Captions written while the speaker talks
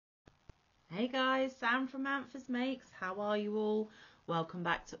Hey guys, Sam from Manfa's Makes. How are you all? Welcome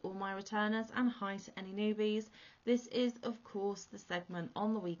back to all my returners and hi to any newbies. This is of course the segment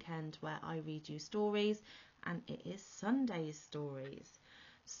on the weekend where I read you stories, and it is Sunday's stories.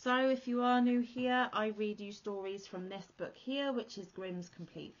 So if you are new here, I read you stories from this book here, which is Grimm's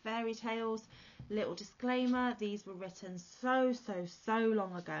Complete Fairy Tales. Little disclaimer, these were written so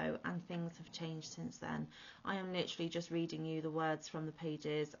long ago and things have changed since then. I am literally just reading you the words from the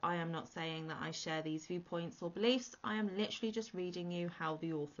pages. I am not saying that I share these viewpoints or beliefs. I am literally just reading you how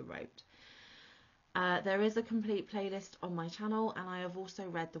the author wrote. There is a complete playlist on my channel, and I have also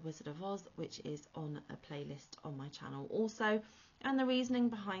read The Wizard of Oz, which is on a playlist on my channel also. And the reasoning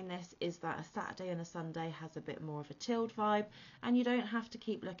behind this is that a Saturday and a Sunday has a bit more of a chilled vibe, and you don't have to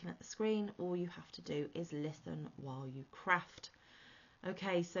keep looking at the screen. All you have to do is listen while you craft.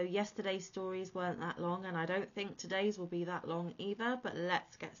 Okay, so yesterday's stories weren't that long, and I don't think today's will be that long either, but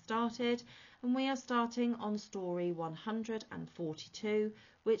let's get started. And we are starting on story 142,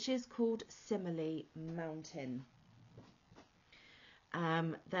 which is called Simeli Mountain.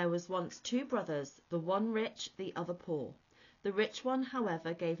 There was once two brothers, the one rich, the other poor. The rich one,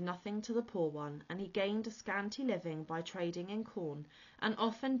 however, gave nothing to the poor one, and he gained a scanty living by trading in corn, and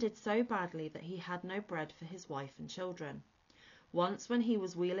often did so badly that he had no bread for his wife and children. Once when he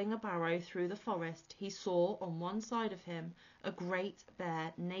was wheeling a barrow through the forest, he saw on one side of him a great,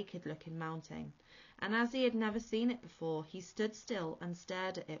 bare, naked-looking mountain, and as he had never seen it before, he stood still and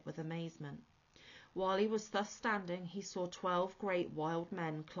stared at it with amazement. While he was thus standing, he saw 12 great wild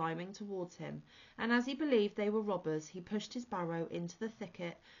men climbing towards him, and as he believed they were robbers, he pushed his barrow into the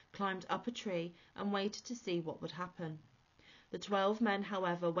thicket, climbed up a tree, and waited to see what would happen. The 12 men,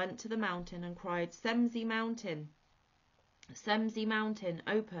 however, went to the mountain and cried, "Semsi Mountain! Semsi Mountain,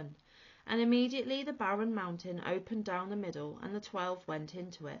 open!" And immediately the barren mountain opened down the middle, and the 12 went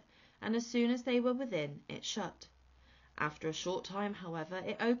into it, and as soon as they were within, it shut. After a short time, however,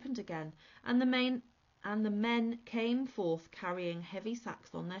 it opened again, and the men came forth carrying heavy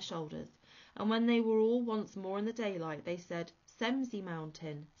sacks on their shoulders, and when they were all once more in the daylight, they said, "Semsi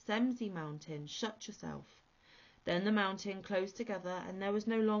Mountain, shut yourself." Then the mountain closed together, and there was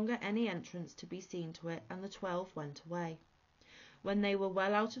no longer any entrance to be seen to it, and the 12 went away. When they were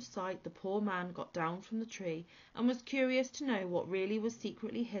well out of sight, the poor man got down from the tree, and was curious to know what really was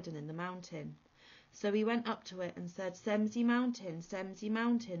secretly hidden in the mountain. So he went up to it and said, "Semsi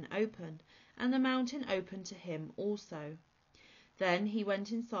Mountain, open," and the mountain opened to him also. Then he went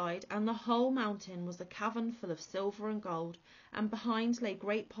inside, and the whole mountain was a cavern full of silver and gold, and behind lay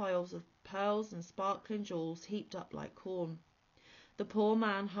great piles of pearls and sparkling jewels heaped up like corn. The poor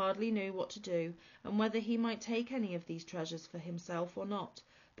man hardly knew what to do, and whether he might take any of these treasures for himself or not,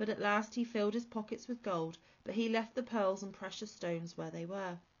 but at last he filled his pockets with gold, but he left the pearls and precious stones where they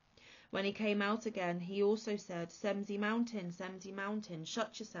were. When he came out again, he also said, "Semsi Mountain,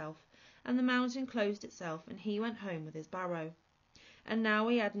 shut yourself," and the mountain closed itself, and he went home with his barrow. And now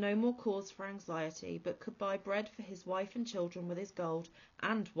he had no more cause for anxiety, but could buy bread for his wife and children with his gold,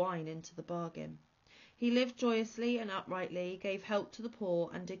 and wine into the bargain. He lived joyously and uprightly, gave help to the poor,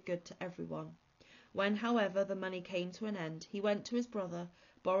 and did good to everyone. When, however, the money came to an end, he went to his brother,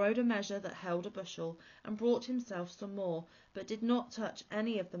 borrowed a measure that held a bushel, and brought himself some more, but did not touch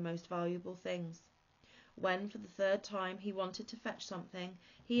any of the most valuable things. When, for the third time, he wanted to fetch something,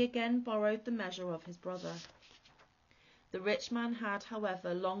 he again borrowed the measure of his brother. The rich man had,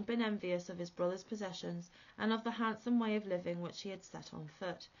 however, long been envious of his brother's possessions, and of the handsome way of living which he had set on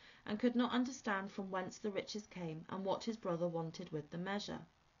foot, and could not understand from whence the riches came, and what his brother wanted with the measure.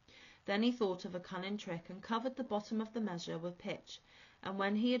 Then he thought of a cunning trick, and covered the bottom of the measure with pitch, and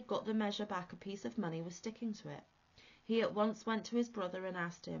when he had got the measure back, a piece of money was sticking to it. He at once went to his brother and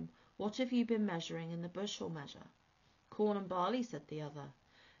asked him, "What have you been measuring in the bushel measure?" "Corn and barley," said the other.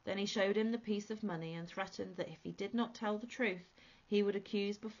 Then he showed him the piece of money, and threatened that if he did not tell the truth, he would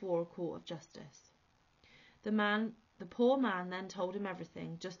accuse before a court of justice. The poor man then told him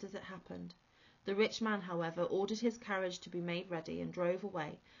everything, just as it happened. The rich man, however, ordered his carriage to be made ready, and drove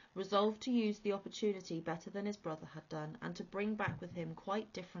away, resolved to use the opportunity better than his brother had done, and to bring back with him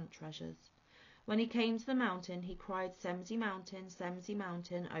quite different treasures. When he came to the mountain, he cried, "Semsi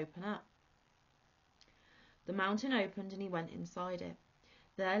Mountain, open up." The mountain opened, and he went inside it.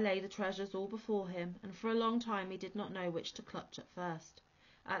 There lay the treasures all before him, and for a long time he did not know which to clutch at first.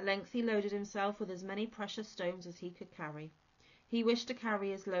 At length he loaded himself with as many precious stones as he could carry. He wished to carry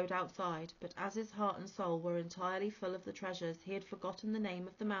his load outside, but as his heart and soul were entirely full of the treasures, he had forgotten the name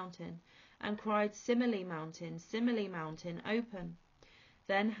of the mountain, and cried, Simeli Mountain, open."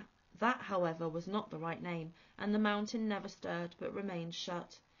 Then that, however, was not the right name, and the mountain never stirred, but remained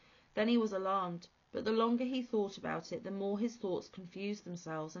shut. Then he was alarmed, but the longer he thought about it, the more his thoughts confused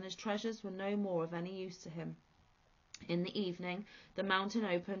themselves, and his treasures were no more of any use to him. In the evening the mountain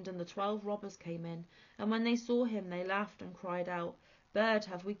opened, and the 12 robbers came in, and when they saw him they laughed and cried out, "Bird,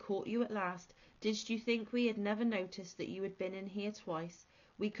 have we caught you at last? Didst you think we had never noticed that you had been in here twice?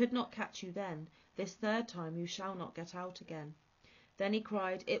 We could not catch you then. This third time you shall not get out again." Then he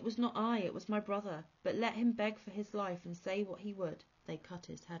cried, "It was not I, it was my brother, but let him beg for his life and say what he would." They cut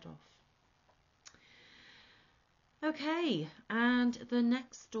his head off. Okay, and the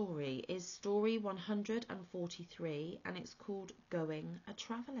next story is story 143, and it's called Going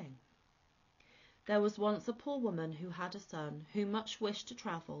a-Travelling. There was once a poor woman who had a son who much wished to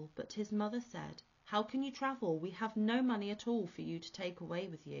travel, but his mother said, "How can you travel? We have no money at all for you to take away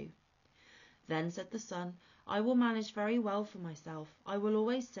with you." Then said the son, "I will manage very well for myself. I will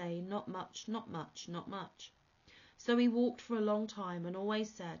always say, 'Not much, not much, not much.'" So he walked for a long time and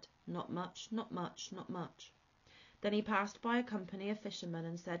always said, "Not much, not much, not much." Then he passed by a company of fishermen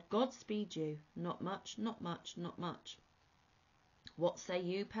and said, "God speed you, not much, not much, not much." "What say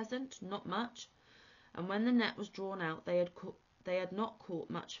you, peasant? Not much?" And when the net was drawn out, they had not caught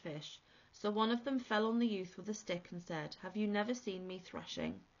much fish. So one of them fell on the youth with a stick and said, "Have you never seen me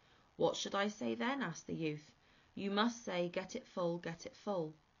threshing?" "What should I say then?" asked the youth. "You must say, 'Get it full, get it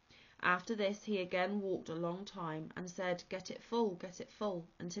full.'" After this he again walked a long time and said, "Get it full,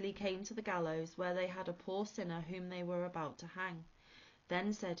 until he came to the gallows, where they had a poor sinner whom they were about to hang.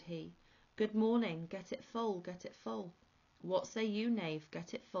 Then said he, "Good morning, get it full, get it full." "What say you, knave,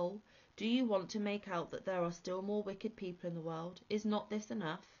 get it full? Do you want to make out that there are still more wicked people in the world? Is not this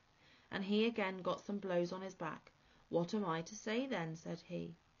enough?" And he again got some blows on his back. "What am I to say then?" said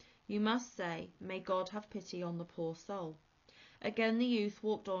he. "You must say, 'May God have pity on the poor soul.'" Again the youth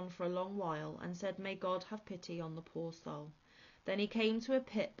walked on for a long while and said, "May God have pity on the poor soul." Then he came to a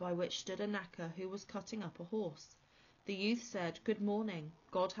pit by which stood a knacker who was cutting up a horse. The youth said, "Good morning,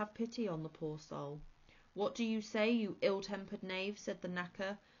 God have pity on the poor soul." "What do you say, you ill-tempered knave?" said the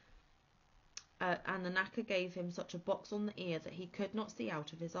knacker, and the knacker gave him such a box on the ear that he could not see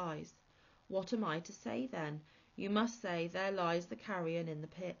out of his eyes. "What am I to say then?" "You must say, 'There lies the carrion in the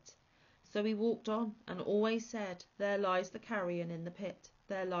pit.'" So he walked on, and always said, "There lies the carrion in the pit,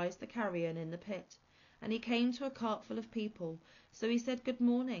 there lies the carrion in the pit." And he came to a cart full of people, so he said, "Good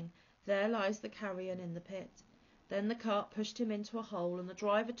morning, there lies the carrion in the pit." Then the cart pushed him into a hole, and the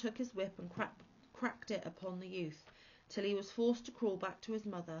driver took his whip and cracked it upon the youth, till he was forced to crawl back to his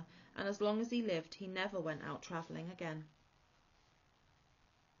mother, and as long as he lived he never went out travelling again.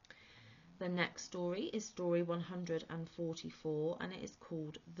 The next story is story 144, and it is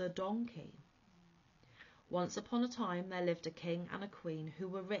called The Donkey. Once upon a time there lived a king and a queen who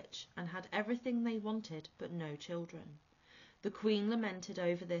were rich and had everything they wanted but no children. The queen lamented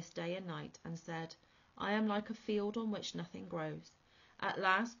over this day and night and said, "I am like a field on which nothing grows." At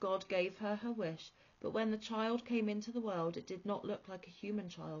last God gave her her wish, but when the child came into the world it did not look like a human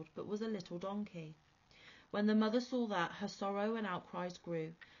child, but was a little donkey. When the mother saw that, her sorrow and outcries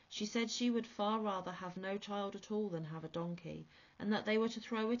grew. She said she would far rather have no child at all than have a donkey, and that they were to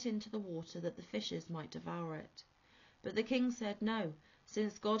throw it into the water that the fishes might devour it. But the king said, "No,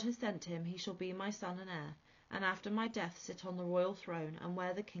 since God has sent him, he shall be my son and heir, and after my death sit on the royal throne and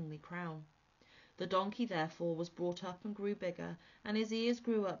wear the kingly crown." The donkey therefore was brought up and grew bigger, and his ears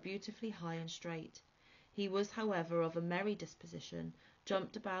grew up beautifully high and straight. He was, however, of a merry disposition,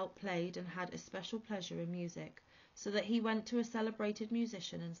 jumped about, played, and had especial pleasure in music, so that he went to a celebrated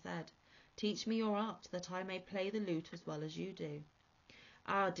musician and said, "Teach me your art, that I may play the lute as well as you do."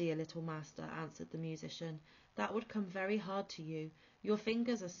 "Ah, dear little master," answered the musician, "that would come very hard to you. Your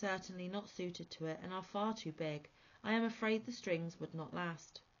fingers are certainly not suited to it, and are far too big. I am afraid the strings would not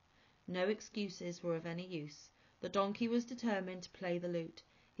last." No excuses were of any use. The donkey was determined to play the lute.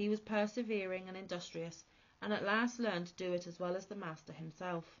 He was persevering and industrious, and at last learned to do it as well as the master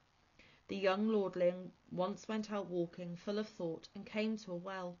himself. The young lordling once went out walking, full of thought, and came to a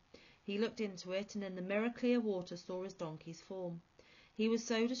well. He looked into it, and in the mirror-clear water saw his donkey's form. He was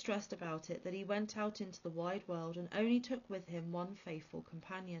so distressed about it that he went out into the wide world and only took with him one faithful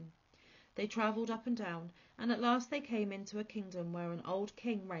companion. They travelled up and down, and at last they came into a kingdom where an old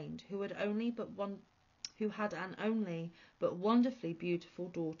king reigned who had an only but wonderfully beautiful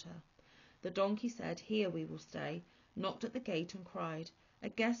daughter. The donkey said, "Here we will stay," knocked at the gate and cried, "A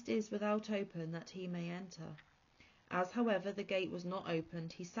guest is without open, that he may enter." As, however, the gate was not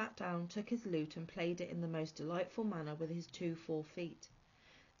opened, he sat down, took his lute, and played it in the most delightful manner with his 2 fore-feet.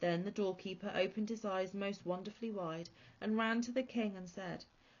 Then the doorkeeper opened his eyes most wonderfully wide, and ran to the king and said,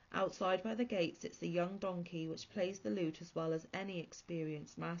 Outside by the gate sits the young donkey, which plays the lute as well as any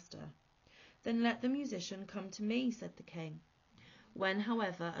experienced master. Then let the musician come to me, said the king. When,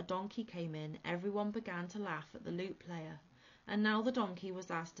 however, a donkey came in, everyone began to laugh at the lute player, and now the donkey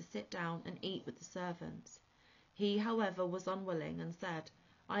was asked to sit down and eat with the servants. He, however, was unwilling, and said,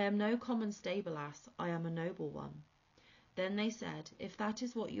 I am no common stable ass, I am a noble one. Then they said, If that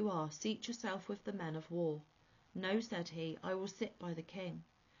is what you are, seat yourself with the men of war. No, said he, I will sit by the king.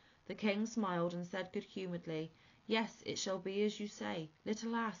 The king smiled and said good-humouredly, Yes, it shall be as you say.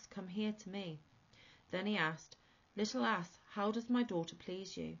 Little ass, come here to me. Then he asked, Little ass, how does my daughter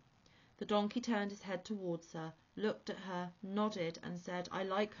please you? The donkey turned his head towards her, looked at her, nodded, and said, I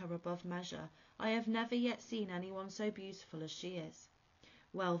like her above measure. I have never yet seen anyone so beautiful as she is.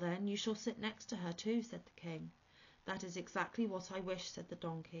 Well then, you shall sit next to her too, said the king. That is exactly what I wish, said the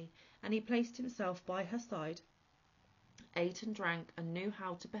donkey, and he placed himself by her side, ate and drank, and knew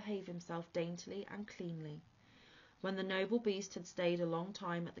how to behave himself daintily and cleanly. When the noble beast had stayed a long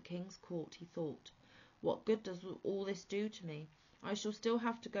time at the king's court, he thought, What good does all this do to me? I shall still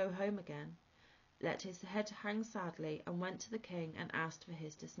have to go home again. Let his head hang sadly, and went to the king and asked for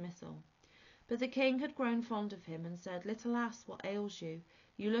his dismissal. But the king had grown fond of him, and said, Little ass, what ails you?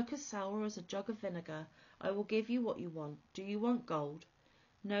 You look as sour as a jug of vinegar. I will give you what you want. Do you want gold?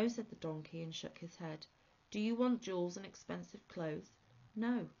 No, said the donkey, and shook his head. Do you want jewels and expensive clothes?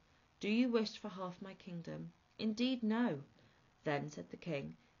 No. Do you wish for half my kingdom? Indeed, no. Then, said the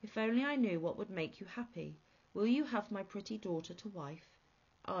king, if only I knew what would make you happy. Will you have my pretty daughter to wife?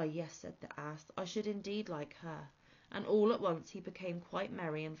 Ah, yes, said the ass, I should indeed like her. And all at once he became quite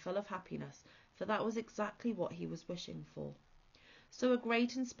merry and full of happiness, for that was exactly what he was wishing for. So a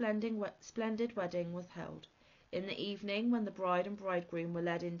great and splendid wedding was held. In the evening, when the bride and bridegroom were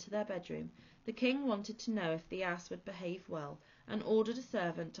led into their bedroom, the king wanted to know if the ass would behave well, and ordered a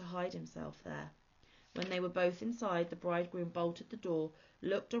servant to hide himself there. When they were both inside, the bridegroom bolted the door,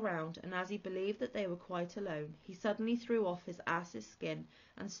 looked around, and as he believed that they were quite alone, he suddenly threw off his ass's skin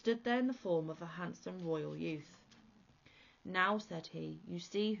and stood there in the form of a handsome royal youth. Now, said he, you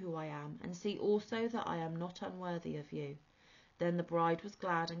see who I am, and see also that I am not unworthy of you. Then the bride was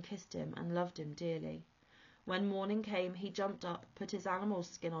glad and kissed him and loved him dearly. When morning came, he jumped up, put his animal's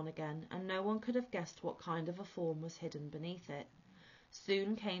skin on again, and no one could have guessed what kind of a form was hidden beneath it.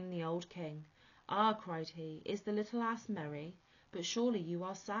 Soon came the old king. Ah, cried he, is the little ass merry? But surely you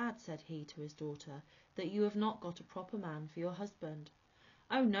are sad, said he to his daughter, that you have not got a proper man for your husband.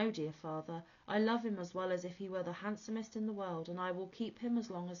 Oh no, dear father, I love him as well as if he were the handsomest in the world, and I will keep him as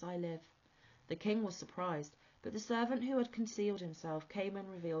long as I live. The king was surprised, but the servant who had concealed himself came and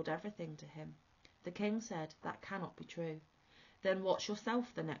revealed everything to him. The king said, that cannot be true. Then watch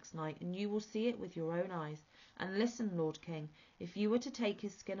yourself the next night, and you will see it with your own eyes. And listen, Lord King, if you were to take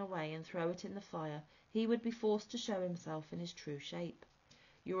his skin away and throw it in the fire, he would be forced to show himself in his true shape.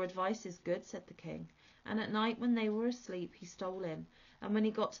 Your advice is good, said the king, and at night when they were asleep he stole in, and when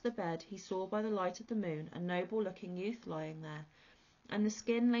he got to the bed he saw by the light of the moon a noble-looking youth lying there, and the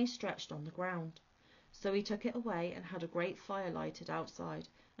skin lay stretched on the ground. So he took it away and had a great fire lighted outside,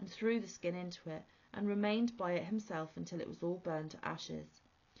 and threw the skin into it, and remained by it himself until it was all burned to ashes.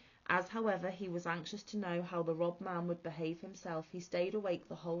 As, however, he was anxious to know how the robbed man would behave himself, he stayed awake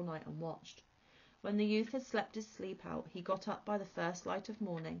the whole night and watched. When the youth had slept his sleep out, he got up by the first light of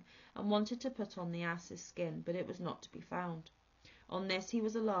morning, and wanted to put on the ass's skin, but it was not to be found. On this he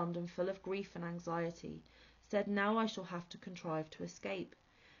was alarmed and full of grief and anxiety, said, now I shall have to contrive to escape.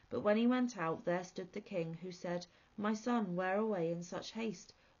 But when he went out, there stood the king, who said, my son, where away in such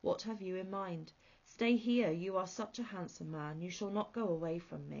haste? What have you in mind? Stay here, you are such a handsome man, you shall not go away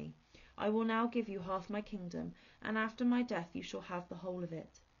from me. I will now give you half my kingdom, and after my death you shall have the whole of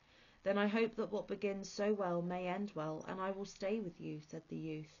it. Then I hope that what begins so well may end well, and I will stay with you, said the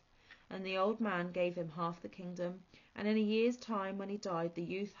youth. And the old man gave him half the kingdom, and in a year's time when he died the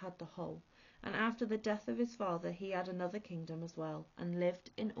youth had the whole, and after the death of his father he had another kingdom as well, and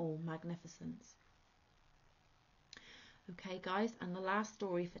lived in all magnificence. Okay guys, and the last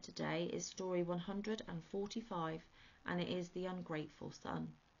story for today is story 145, and it is The Ungrateful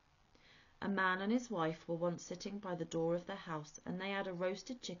Son. A man and his wife were once sitting by the door of their house, and they had a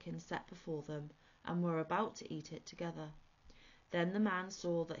roasted chicken set before them, and were about to eat it together. Then the man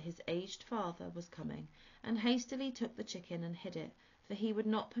saw that his aged father was coming, and hastily took the chicken and hid it, for he would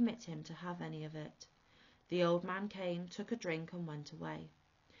not permit him to have any of it. The old man came, took a drink, and went away.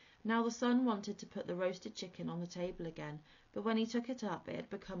 Now the son wanted to put the roasted chicken on the table again, but when he took it up it had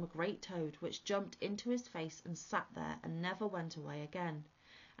become a great toad, which jumped into his face and sat there and never went away again.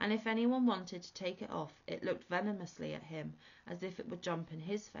 and if anyone wanted to take it off, it looked venomously at him, as if it would jump in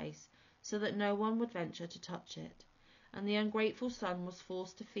his face, so that no one would venture to touch it. And the ungrateful son was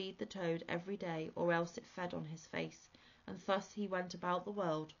forced to feed the toad every day, or else it fed on his face, and thus he went about the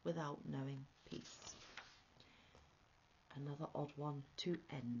world without knowing peace. Another odd one to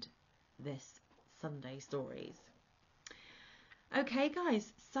end this Sunday stories. Okay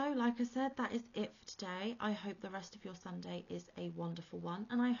guys, so like I said, that is it for today. I hope the rest of your Sunday is a wonderful one,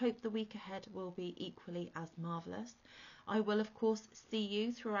 and I hope the week ahead will be equally as marvellous. I will of course see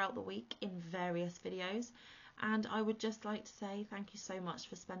you throughout the week in various videos, and I would just like to say thank you so much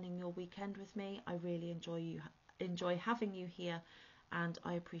for spending your weekend with me. I really enjoy having you here, and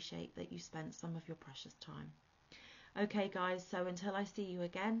I appreciate that you spent some of your precious time. Okay guys, so until I see you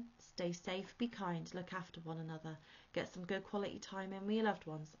again, stay safe, be kind, look after one another, get some good quality time in with your loved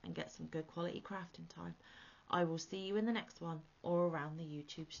ones, and get some good quality crafting time. I will see you in the next one, or around the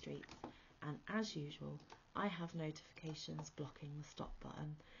YouTube streets. And as usual, I have notifications blocking the stop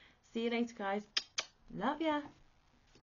button. See you later guys. Love ya.